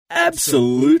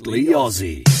Absolutely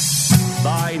Aussie.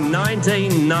 By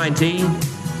 1990,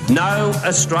 no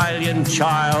Australian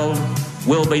child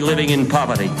will be living in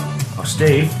poverty. Oh,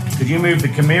 Steve, could you move the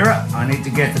Chimera? I need to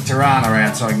get the Tirana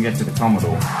out so I can get to the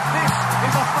Commodore. This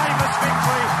is a famous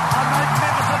victory, a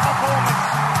magnificent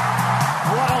performance.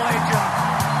 What a legend.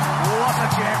 What a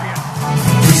champion.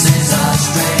 This is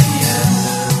Australia.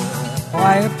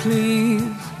 Quiet,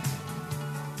 please.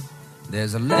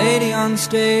 There's a lady on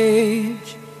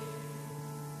stage.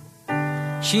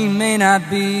 She may not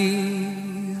be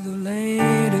the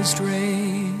latest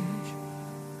rage,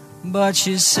 but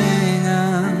she's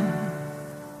singing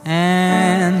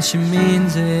and she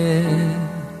means it.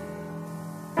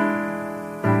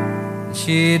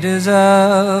 She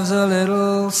deserves a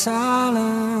little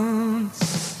silence.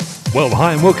 Well,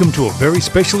 hi and welcome to a very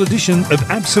special edition of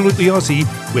Absolutely Aussie,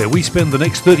 where we spend the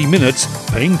next 30 minutes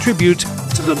paying tribute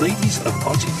To the ladies of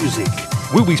Aussie music.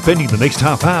 We'll be spending the next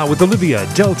half hour with Olivia,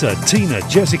 Delta, Tina,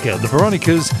 Jessica, the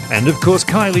Veronicas, and of course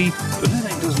Kylie. But that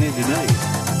name doesn't end in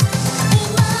A.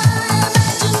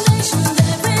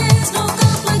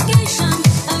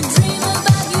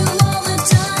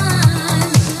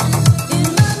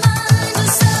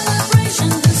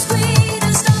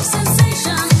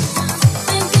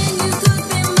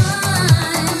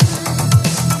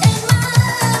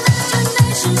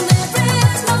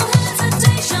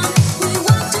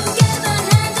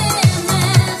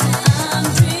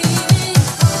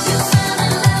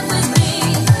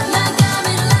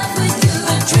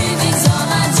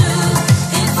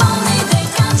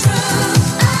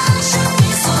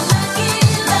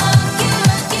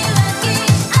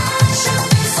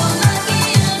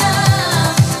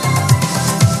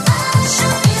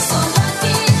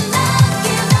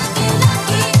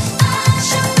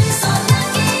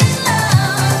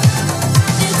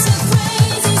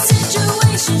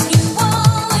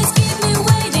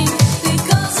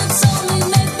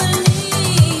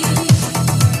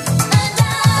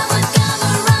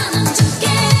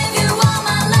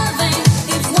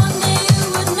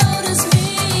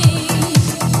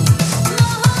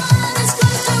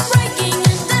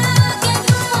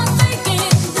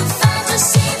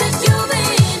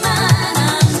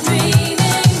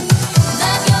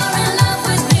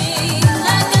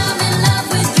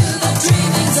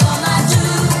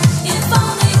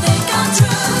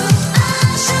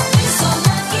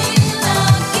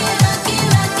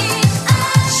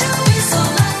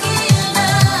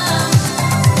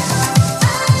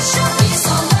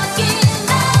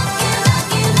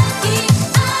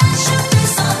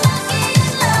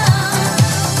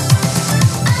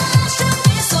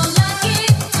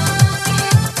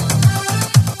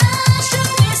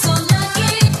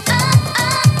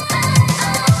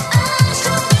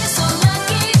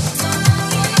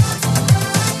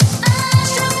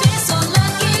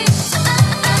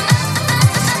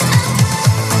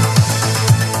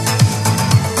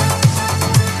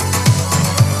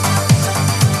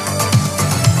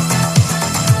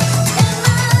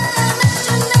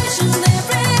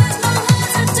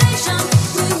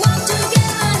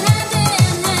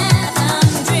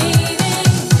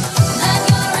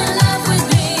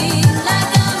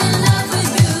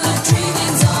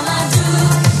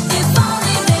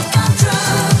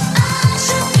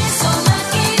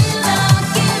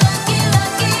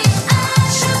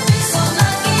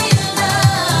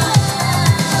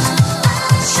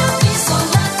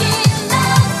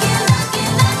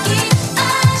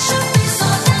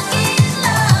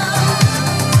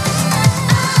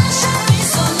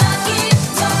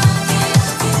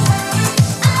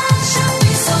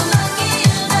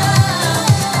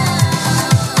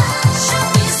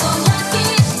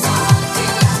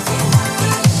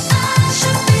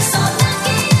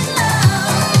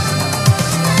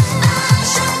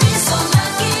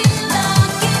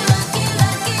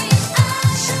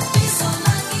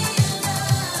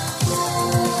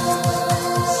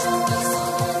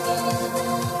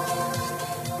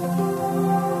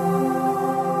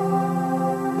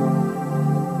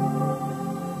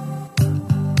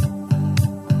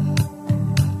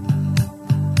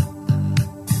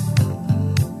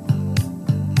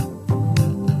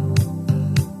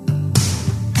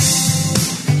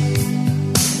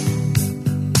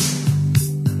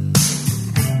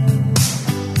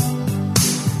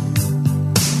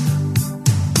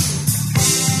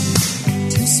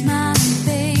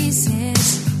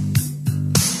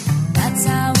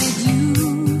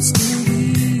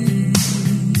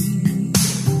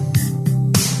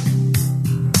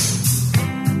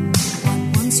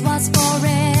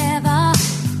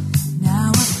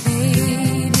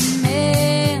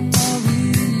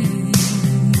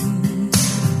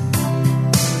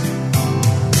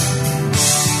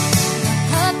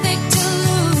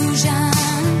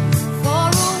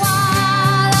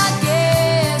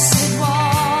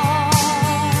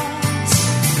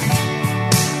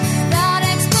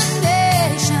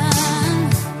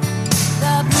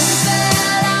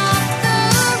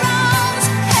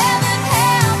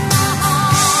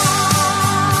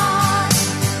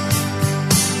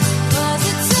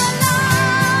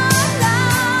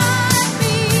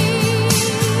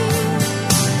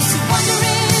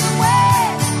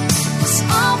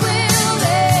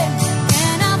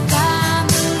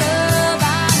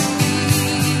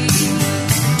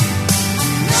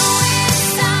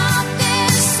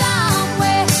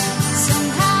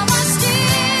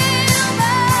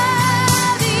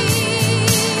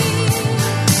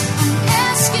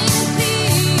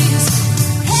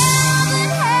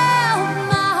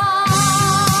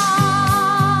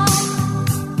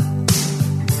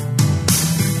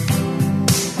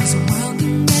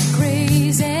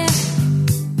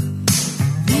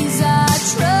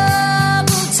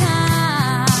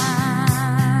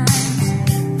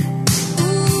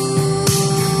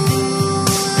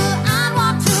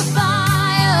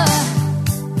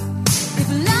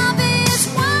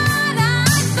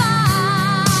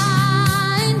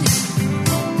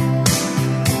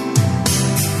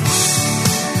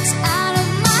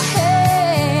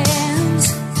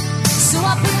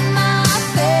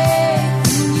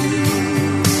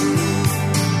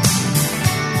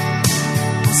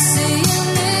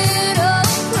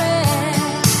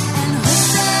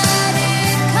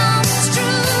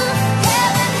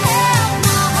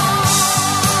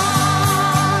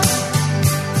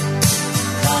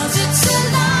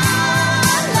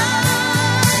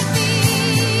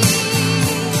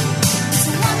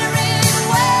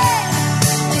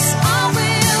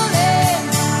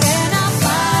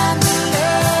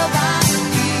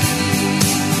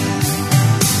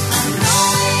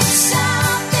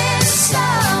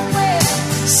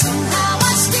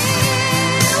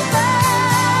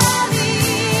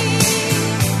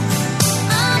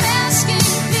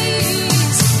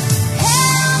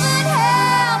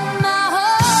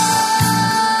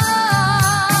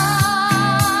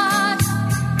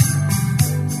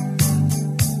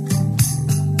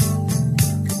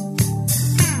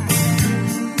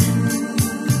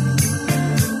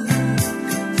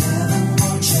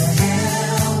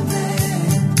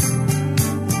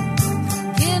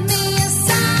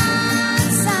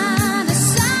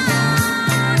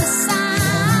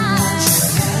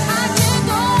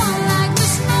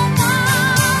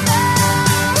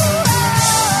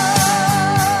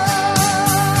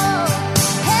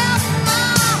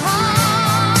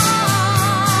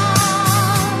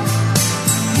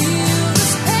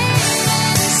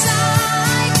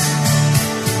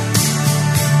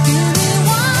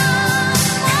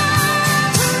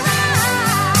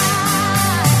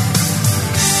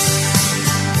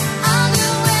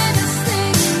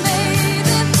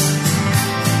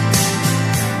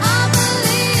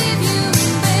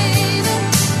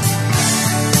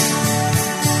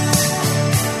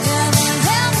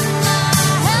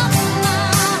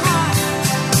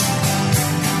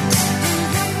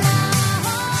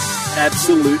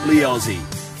 Absolutely Aussie.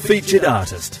 Featured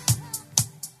artist.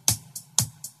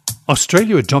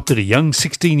 Australia adopted a young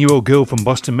 16-year-old girl from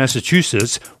Boston,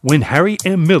 Massachusetts when Harry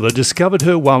M. Miller discovered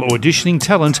her while auditioning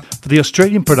talent for the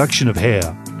Australian production of Hair.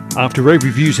 After rave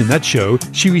reviews in that show,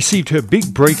 she received her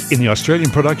big break in the Australian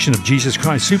production of Jesus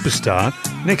Christ Superstar,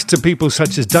 next to people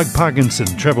such as Doug Parkinson,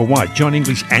 Trevor White, John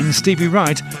English and Stevie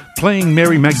Wright, playing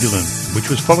Mary Magdalene, which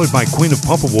was followed by Queen of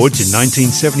Pop Awards in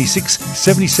 1976,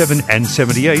 77 and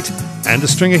 78, and a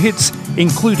string of hits,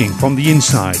 including From the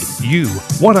Inside, You,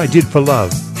 What I Did for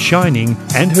Love, Shining,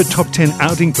 and her top 10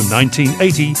 outing from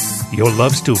 1980, Your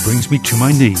Love Still Brings Me to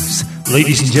My Knees.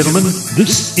 Ladies and gentlemen,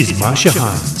 this is Marsha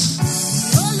Hines.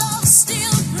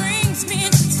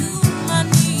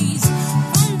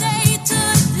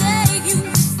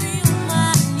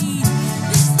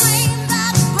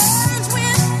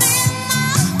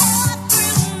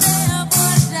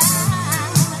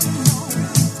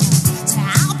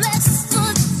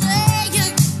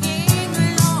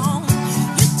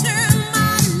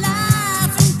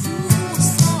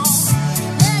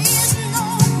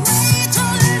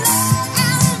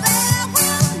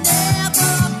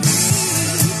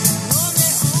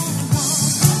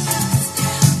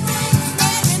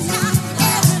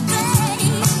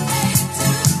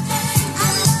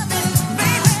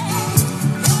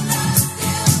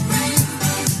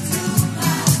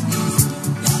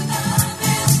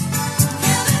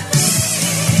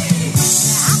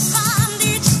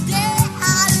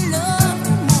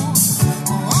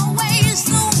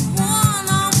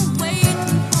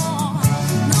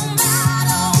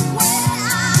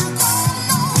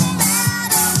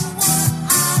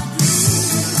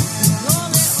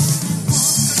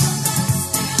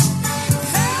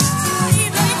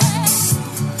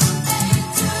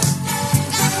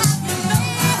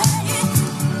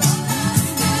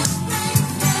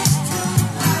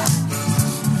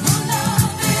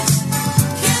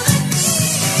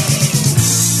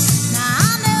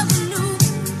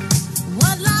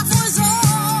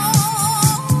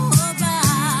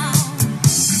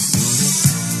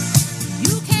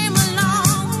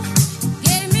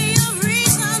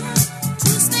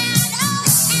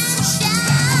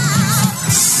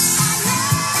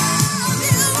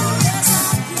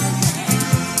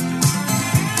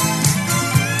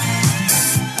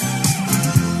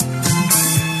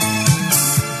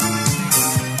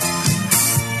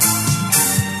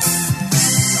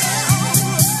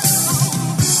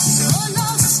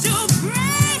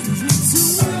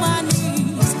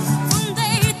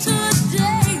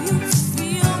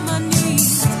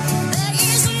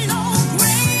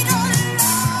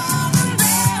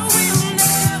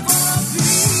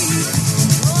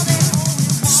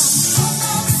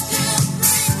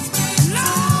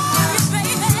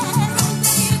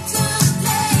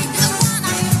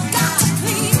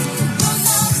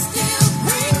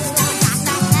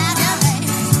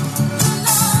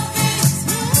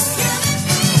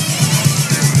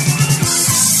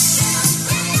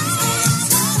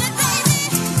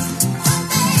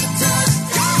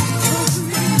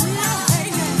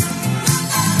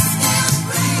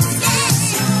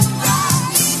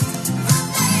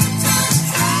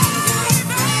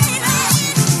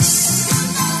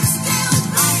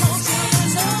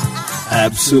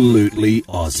 Absolutely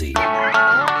Aussie.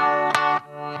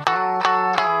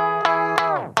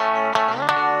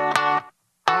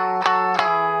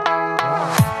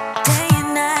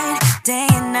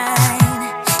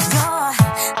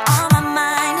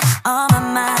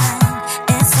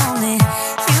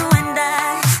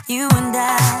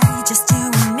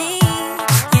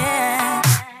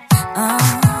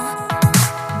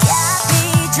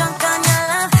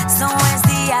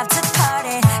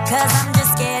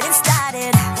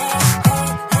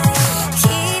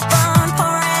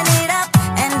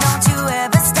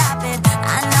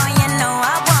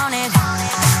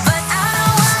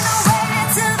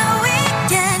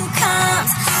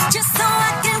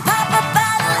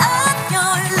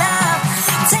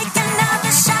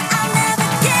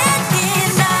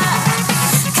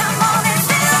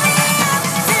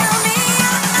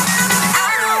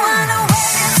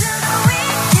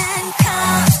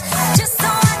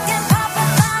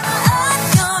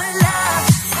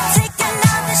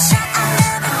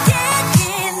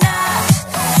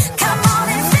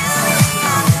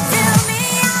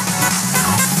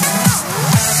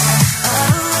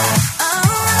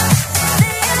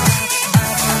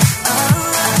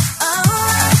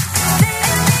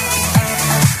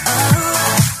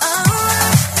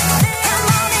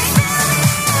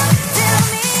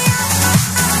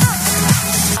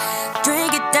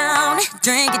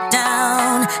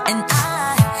 And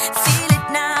I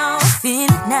feel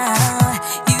it now,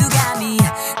 you got me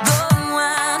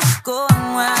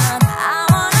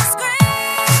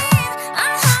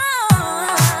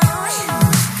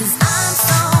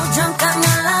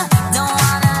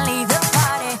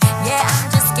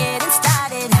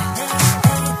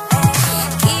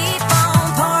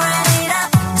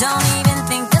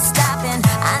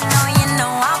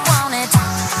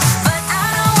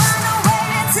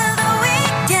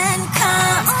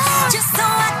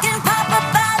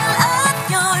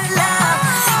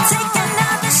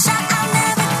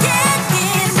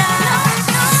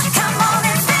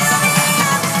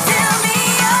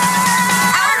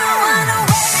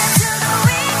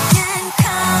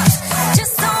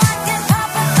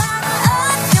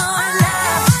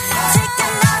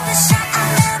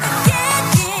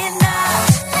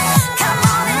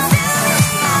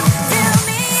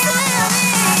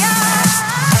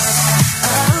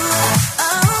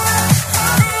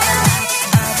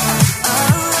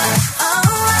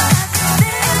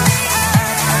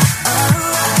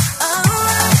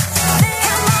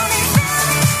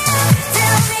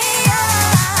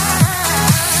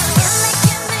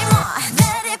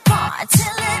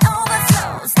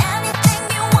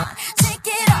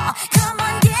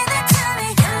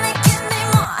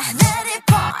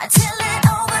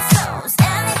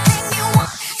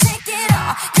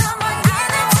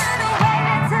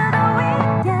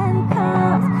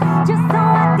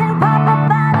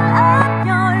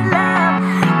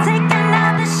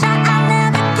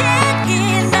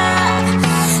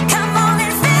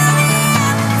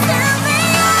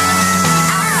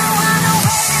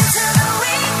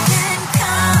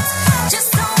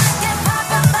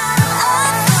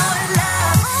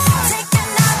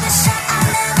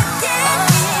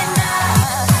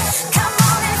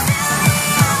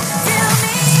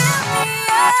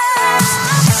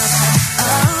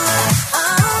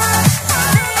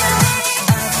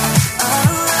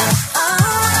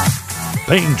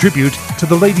paying tribute to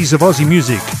the Ladies of Aussie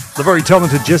music. The very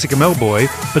talented Jessica Melboy,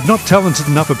 but not talented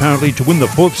enough apparently to win the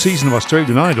 4th season of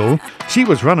Australian Idol. She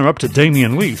was runner-up to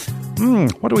Damien Leith.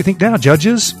 What do we think now,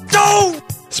 judges? No!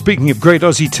 Speaking of great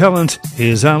Aussie talent,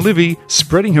 here's our Livy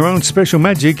spreading her own special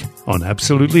magic on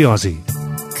Absolutely Aussie.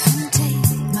 Come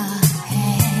take my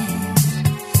hand.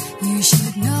 You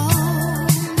should know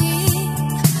me.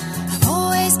 I've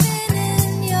always been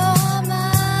in your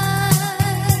mind.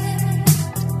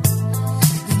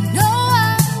 You know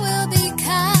I will be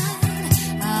kind.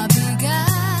 I'll be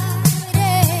guiding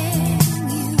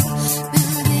you.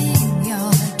 Building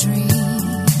your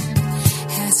dream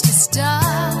has to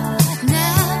start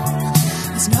now.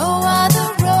 There's no other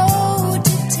road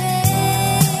to take.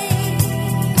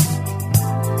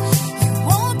 You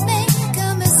won't make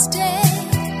a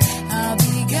mistake. I'll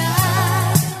be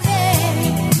guiding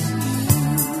you.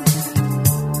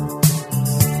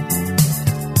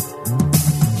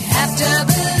 You have to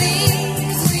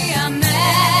believe we are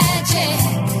magic.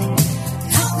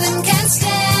 Nothing can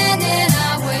stand in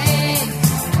our way.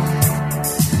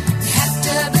 You have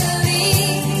to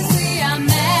believe we are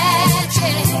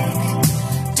magic.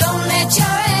 Don't let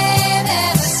your aim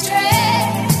ever stray.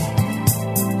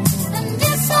 And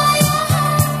if all your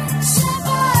heart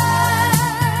survive,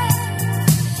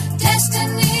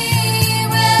 destiny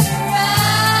will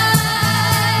arrive.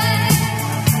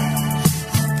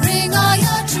 I'll bring all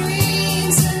your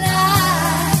dreams alive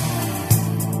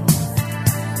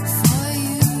for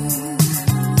you.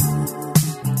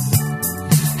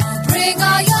 I'll bring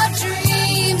all your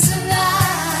dreams alive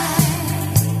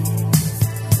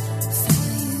for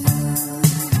you.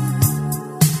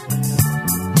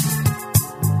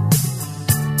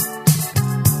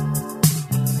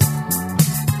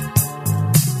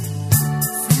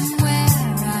 From where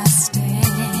I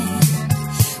stand,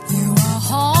 you are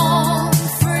home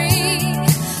free.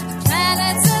 The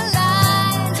planets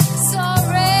align so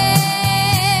rare.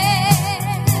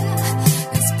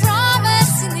 There's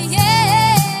promise in the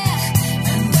air,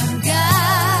 and I'm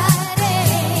guiding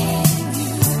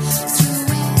you through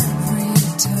every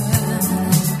turn.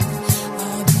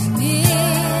 I'll be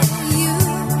near you.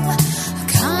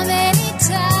 Come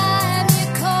anytime you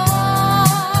call.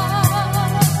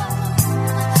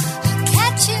 I'll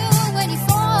catch you when you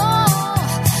fall.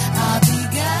 I'll be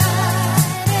guiding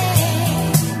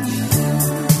you.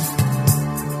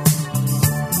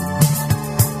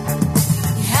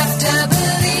 You have to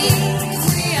believe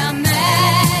we are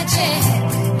magic.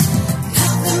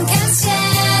 Nothing can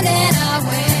stand in our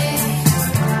way.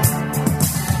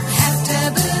 You have to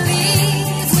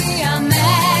believe we are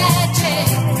magic.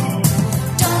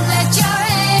 Don't let your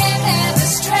aim ever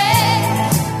stray.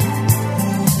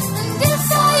 And if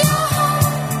all your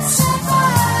heart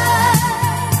survive,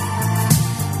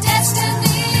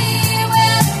 destiny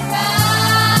will arrive.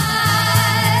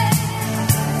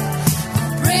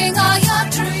 I'll bring all your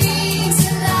dreams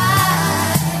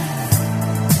alive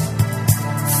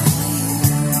for you.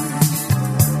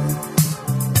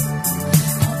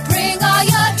 I'll bring all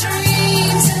your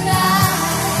dreams alive for you.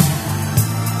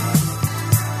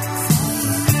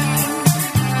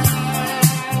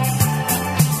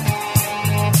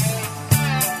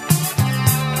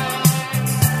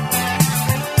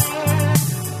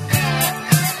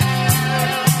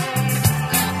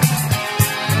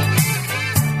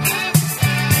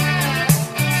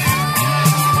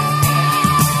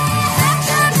 Have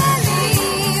to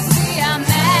believe we are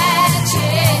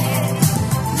magic.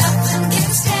 Nothing can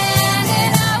stand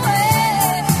in our way.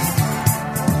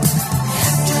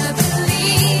 Have to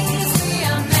believe we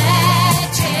are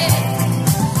magic.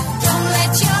 Don't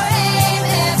let your aim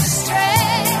ever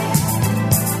stray.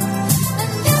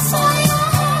 And if all your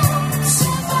heart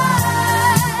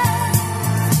survive,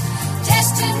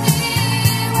 destiny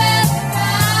will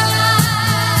arrive.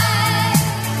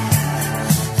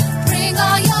 Bring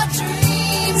all your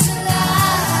dreams alive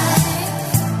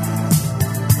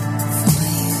for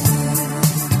you.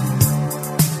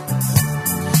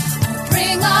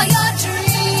 Bring all your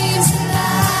dreams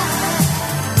alive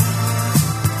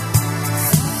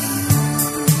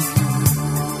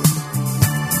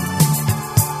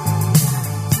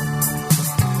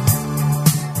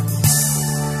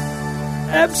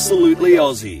Absolutely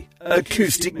Aussie.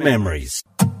 Acoustic Memories.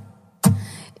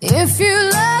 If you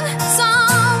love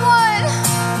someone,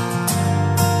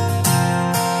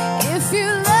 if you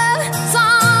love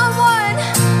someone,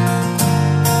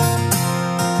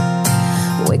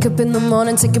 wake up in the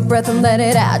morning, take a breath and let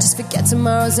it out. Just forget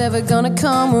tomorrow's ever gonna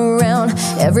come around.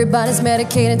 Everybody's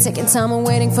medicated, taking time and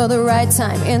waiting for the right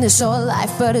time in this short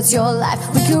life, but it's your life.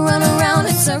 We can run around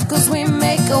in circles, we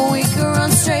make, or we can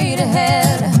run straight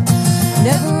ahead.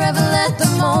 Never ever let the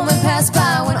moment pass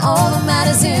by when all that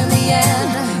matters in the end.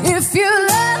 If you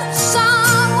love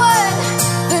someone,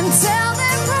 then tell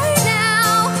them right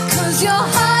now, 'cause your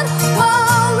heart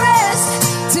won't rest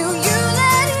till you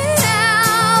let it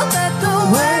out. Let the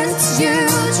words you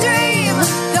dream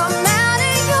come out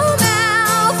of your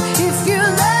mouth. If you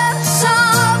love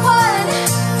someone,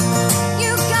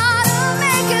 you gotta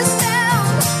make a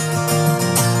sound.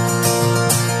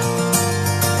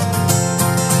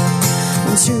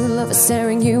 When true love is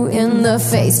staring you in the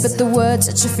face, but the words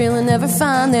that you're feeling never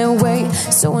find their way.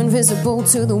 So invisible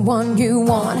to the one you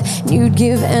want, you'd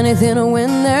give anything to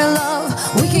win their love.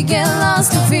 We could get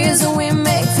lost in fears that we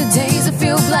make for days that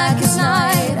feel black as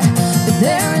night. But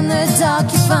there in the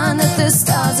dark you find that the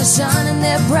stars are shining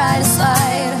their brightest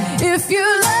light. If you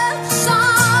love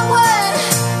someone,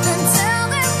 then tell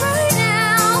them right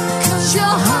now, 'cause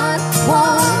your heart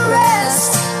won't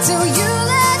rest till you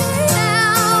let it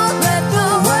out. Let the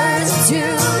words you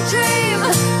dream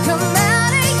come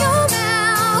out of your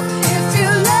mouth. If you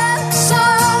love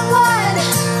someone,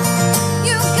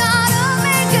 you gotta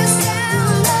make a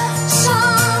sound.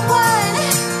 Someone.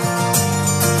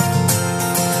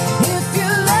 If you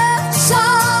love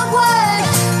someone,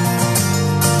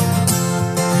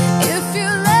 if you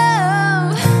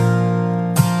love,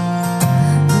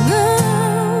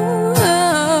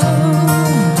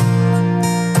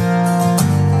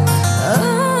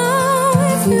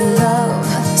 if you love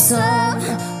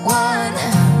someone,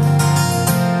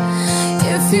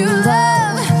 if you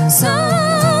love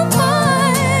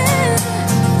someone,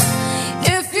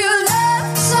 if you love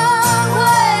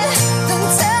someone, then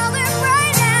tell them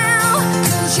right now,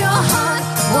 'cause your heart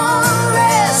won't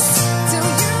rest till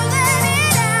you let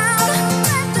it out.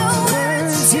 Let the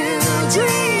words you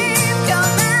dream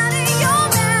come out of your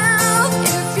mouth.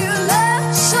 If you love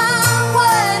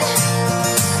someone,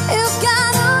 you've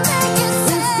gotta make it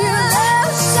sound. If you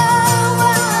love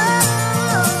someone,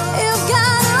 you've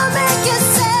gotta make it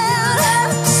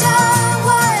sound.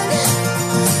 Someone,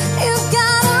 you've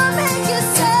gotta make it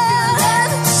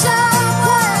sound.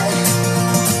 Someone,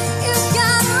 you've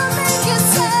gotta make it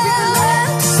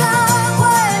sound.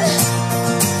 Someone,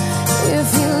 if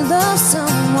you love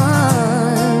someone,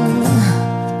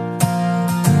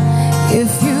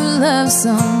 if you love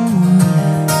someone,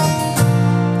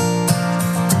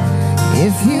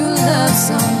 if you love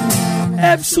someone.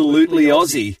 Absolutely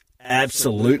Aussie,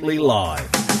 absolutely live.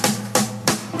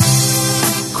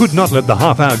 Could not let the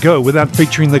half hour go without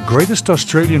featuring the greatest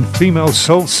Australian female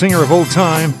soul singer of all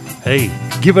time. Hey,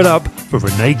 give it up for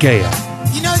Renee Geyer.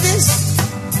 You know this?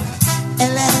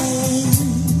 LA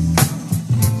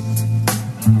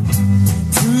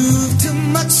proved too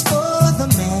much for the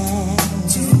man.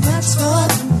 Too much for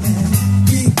the man.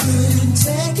 He couldn't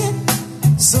take it,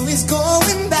 so he's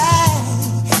going back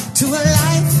to a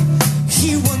life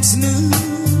he once knew.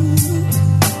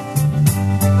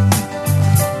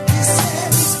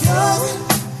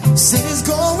 Said he's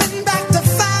going back to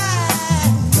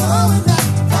find. Going back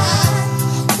to find.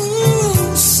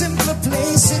 Ooh, simpler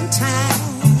place and time.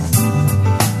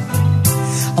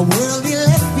 A world he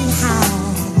left behind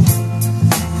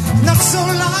not so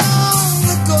long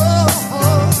ago.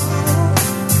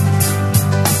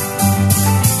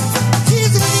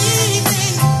 He's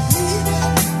leaving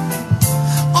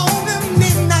on a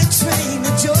midnight train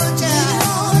to Georgia.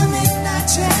 On a midnight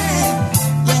train,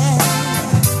 yeah.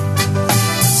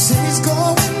 Said he's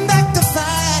going back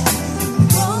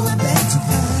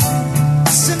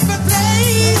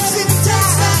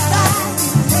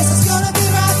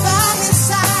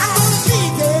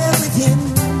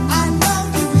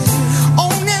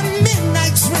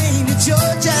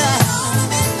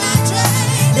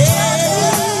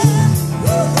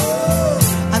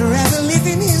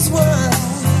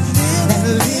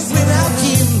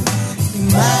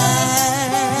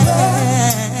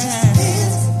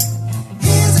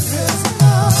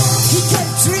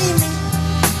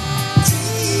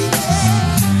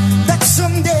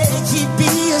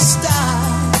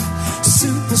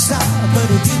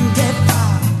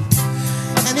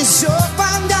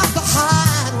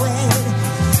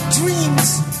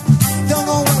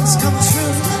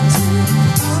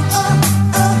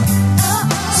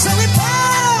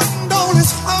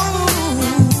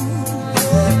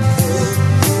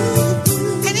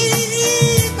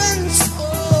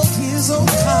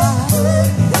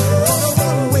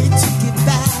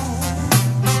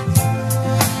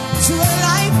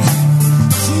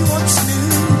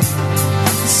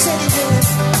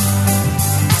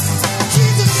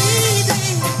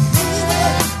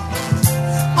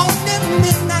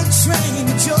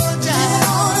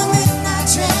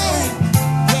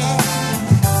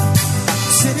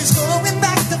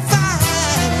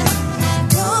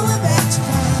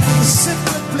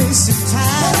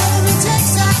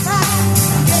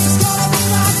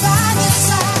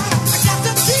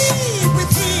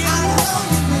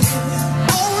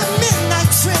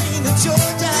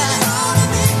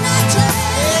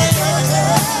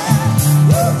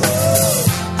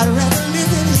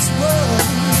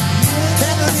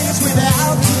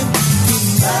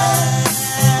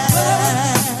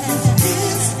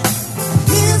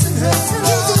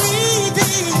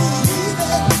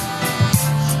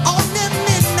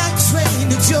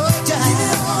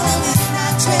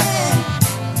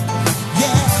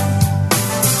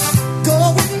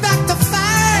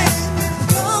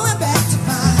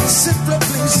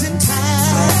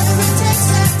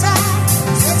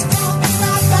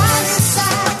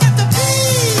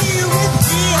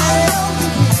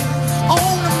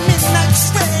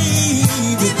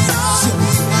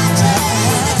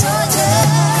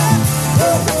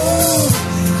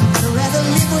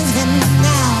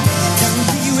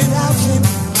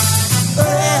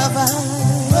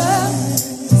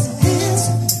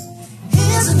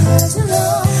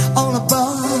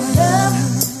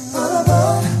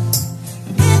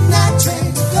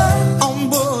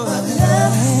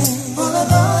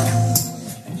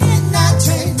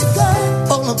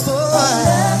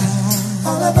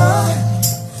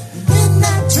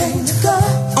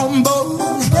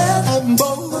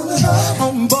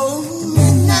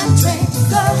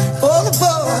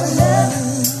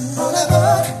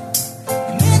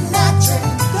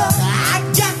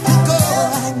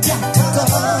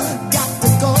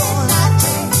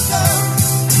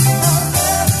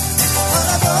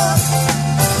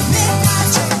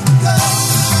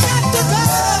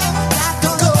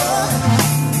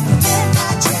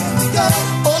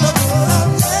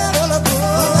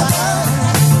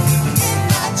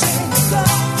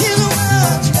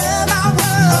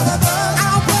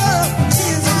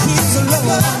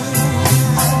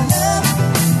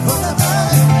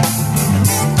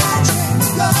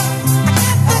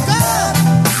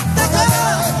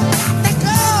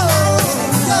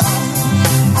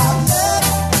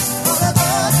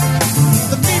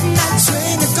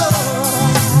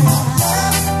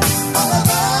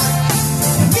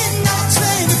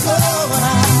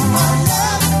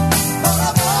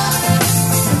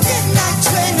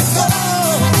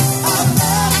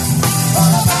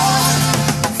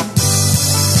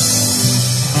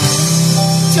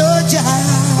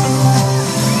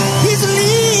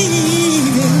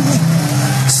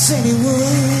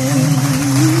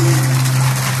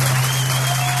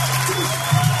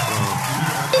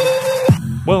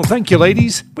Thank you,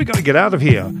 ladies. We got to get out of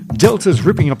here. Delta's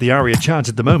ripping up the ARIA charts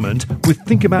at the moment with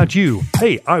Think About You.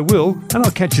 Hey, I will, and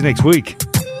I'll catch you next week.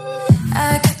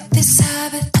 I got this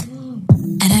habit,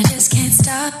 and I just can't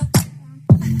stop.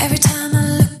 Every time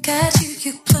I look at you,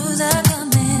 your clothes are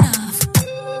coming off.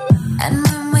 And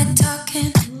when we're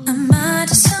talking, my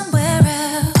mind is somewhere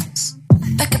else.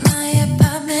 Back at my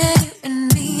apartment, you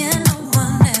and me and no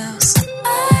one else.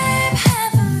 I'm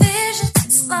having visions,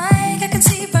 it's like I can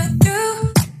see right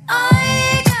through.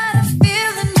 I got a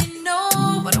feeling you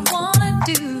know what I wanna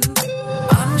do.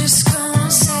 I'm just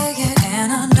gonna say it,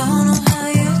 and I don't know how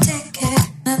you take it.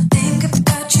 I think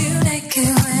about you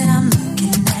naked when I'm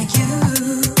looking at you.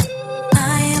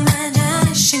 My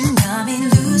imagination got me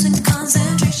losing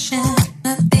concentration.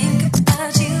 I think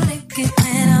about you naked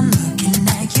when I'm looking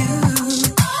at you.